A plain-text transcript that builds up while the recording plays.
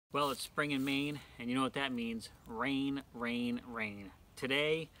Well, it's spring in Maine, and you know what that means. Rain, rain, rain.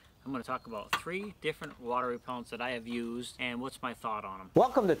 Today, I'm going to talk about 3 different water repellents that I have used and what's my thought on them.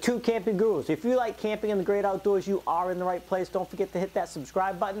 Welcome to 2 Camping Gurus. If you like camping in the great outdoors, you are in the right place. Don't forget to hit that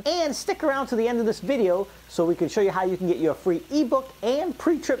subscribe button and stick around to the end of this video so we can show you how you can get your free ebook and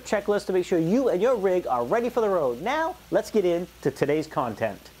pre-trip checklist to make sure you and your rig are ready for the road. Now, let's get into today's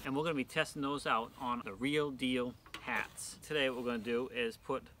content. And we're going to be testing those out on the real deal hats. Today what we're going to do is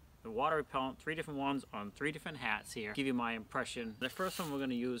put the water repellent, 3 different ones on 3 different hats here. Give you my impression. The first one we're going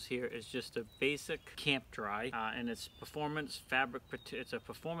to use here is just a basic Camp Dry, and it's performance fabric. It's a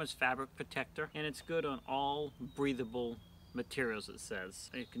performance fabric protector, and it's good on all breathable materials. It says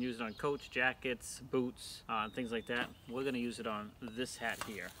you can use it on coats, jackets, boots, and things like that. We're going to use it on this hat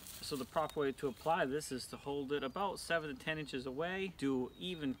here. So the proper way to apply this is to hold it about 7 to 10 inches away, do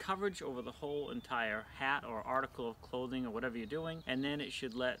even coverage over the whole entire hat or article of clothing or whatever you're doing, and then it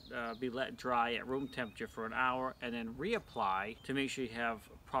should be let dry at room temperature for an hour, and then reapply to make sure you have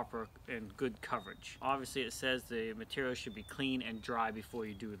proper and good coverage. Obviously it says the material should be clean and dry before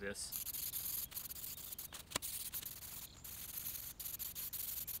you do this.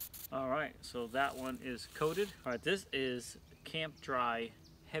 Alright, so that one is coated. Alright, this is Camp Dry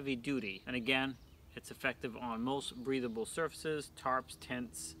Heavy Duty, and again, it's effective on most breathable surfaces, tarps,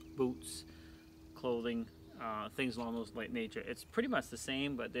 tents, boots, clothing, things along those nature. It's pretty much the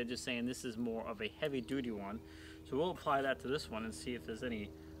same, but they're just saying this is more of a heavy duty one. So we'll apply that to this one and see if there's any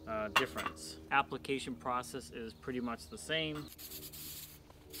difference. Application process is pretty much the same.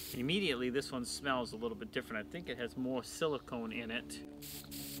 Immediately this one smells a little bit different. I think it has more silicone in it.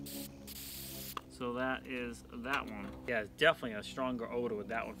 So that is that one. Yeah, it's definitely a stronger odor with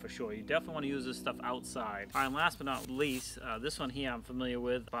that one for sure. You definitely want to use this stuff outside. All right, and last but not least, this one here I'm familiar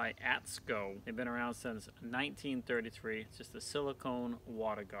with by Atsko. They've been around since 1933. It's just a silicone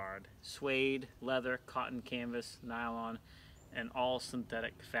water guard. Suede, leather, cotton canvas, nylon, and all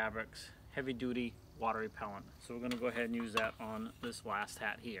synthetic fabrics. Heavy duty water repellent. So we're going to go ahead and use that on this last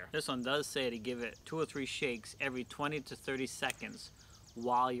hat here. This one does say to give it 2 or 3 shakes every 20 to 30 seconds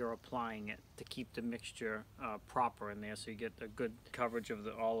while you're applying it to keep the mixture proper in there, so you get a good coverage of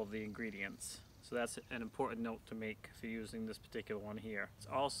all of the ingredients. So that's an important note to make if you're using this particular one here. It's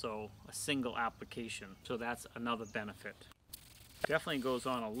also a single application, so that's another benefit. Definitely goes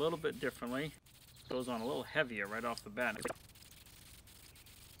on a little bit differently. Goes on a little heavier right off the bat.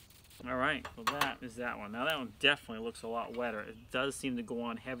 Alright, well that is that one. Now that one definitely looks a lot wetter. It does seem to go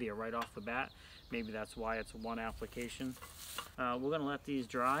on heavier right off the bat. Maybe that's why it's one application. We're going to let these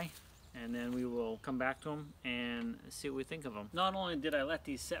dry, and then we will come back to them and see what we think of them. Not only did I let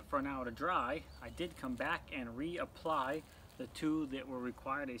these set for an hour to dry, I did come back and reapply the 2 that were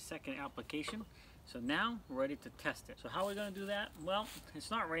required a second application. So now we're ready to test it. So how are we going to do that? Well,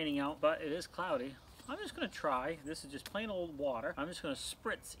 it's not raining out, but it is cloudy. I'm just going to try. This is just plain old water. I'm just going to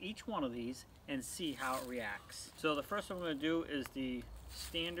spritz each one of these and see how it reacts. So the first one I'm going to do is the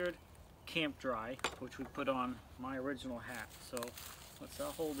standard Camp Dry, which we put on my original hat. So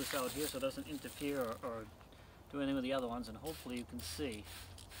I'll hold this out here so it doesn't interfere or do anything with the other ones, and hopefully you can see.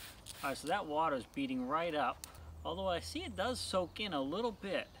 Alright, so that water is beating right up, although I see it does soak in a little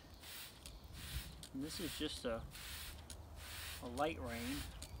bit. And this is just a light rain.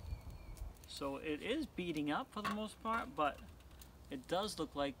 So it is beating up for the most part, but it does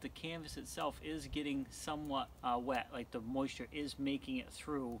look like the canvas itself is getting somewhat wet, like the moisture is making it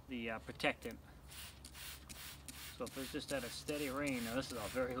through the protectant. So if it's just at a steady rain, now this is a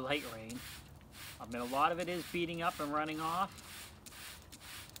very light rain, I mean a lot of it is beating up and running off,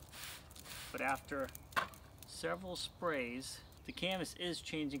 but after several sprays, the canvas is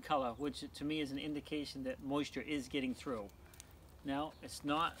changing color, which to me is an indication that moisture is getting through. Now, it's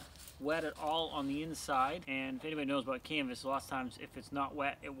not wet at all on the inside, and if anybody knows about canvas, a lot of times if it's not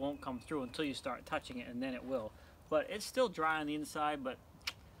wet, it won't come through until you start touching it, and then it will. But it's still dry on the inside, but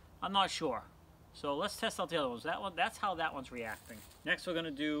I'm not sure. So let's test out the other ones. That's how that one's reacting. Next we're going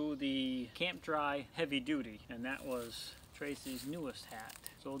to do the Camp Dry Heavy Duty, and that was Tracy's newest hat.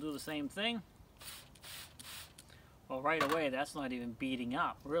 So we'll do the same thing. Well, right away, that's not even beating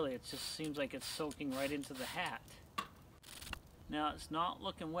up. Really, it just seems like it's soaking right into the hat. Now it's not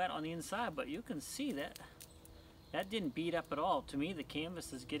looking wet on the inside, but you can see that didn't beat up at all. To me, the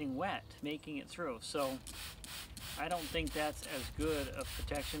canvas is getting wet, making it through. So I don't think that's as good of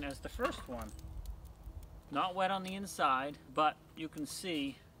protection as the first one. Not wet on the inside, but you can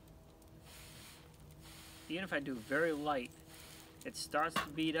see, even if I do very light, it starts to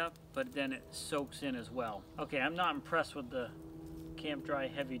beat up, but then it soaks in as well. Okay, I'm not impressed with the Camp Dry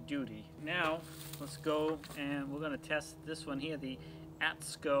Heavy Duty. Now let's go and we're going to test this one here, the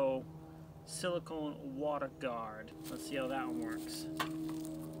ATSCO silicone water guard. Let's see how that one works.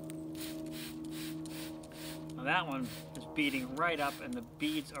 Now that one is beading right up and the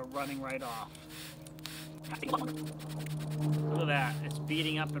beads are running right off. Look at that, it's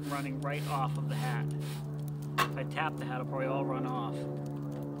beading up and running right off of the hat. If I tap the hat, it'll probably all run off.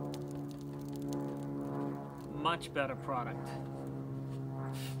 Much better product.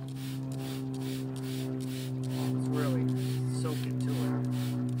 Let's really soak into it.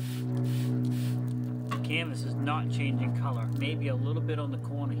 The canvas is not changing color. Maybe a little bit on the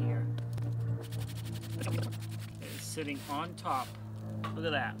corner here. It's sitting on top. Look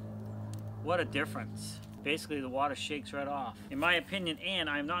at that. What a difference. Basically the water shakes right off. In my opinion, and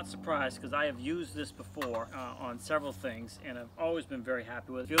I'm not surprised because I have used this before on several things and I've always been very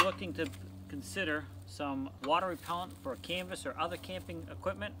happy with it. If you're looking to consider some water repellent for canvas or other camping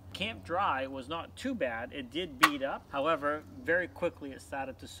equipment, Camp Dry was not too bad. It did bead up. However, very quickly it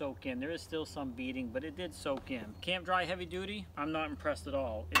started to soak in. There is still some beading, but it did soak in. Camp Dry Heavy Duty, I'm not impressed at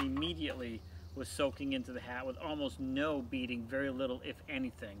all. It immediately was soaking into the hat with almost no beading, very little if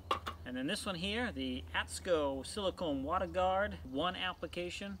anything. And then this one here, the ATSCO silicone water guard, one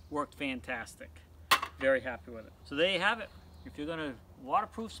application, worked fantastic. Very happy with it. So there you have it. If you're gonna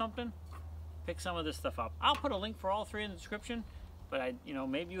waterproof something, pick some of this stuff up. I'll put a link for all three in the description, but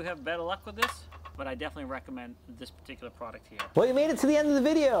maybe you have better luck with this, but I definitely recommend this particular product here. Well, you made it to the end of the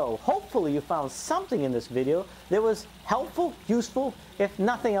video. Hopefully you found something in this video that was helpful, useful. If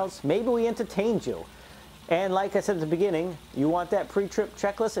nothing else, maybe we entertained you. And like I said at the beginning, you want that pre-trip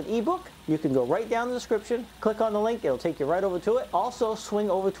checklist and ebook? You can go right down in the description, click on the link, it'll take you right over to it. Also, swing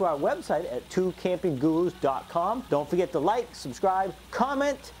over to our website at twocampinggurus.com. Don't forget to like, subscribe,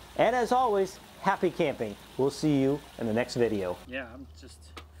 comment, and as always, happy camping. We'll see you in the next video. Yeah,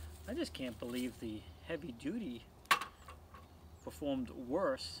 I just can't believe the heavy duty performed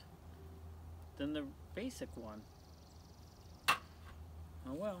worse than the basic one.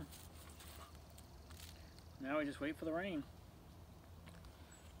 Oh well. Now we just wait for the rain.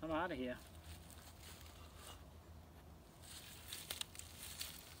 I'm out of here.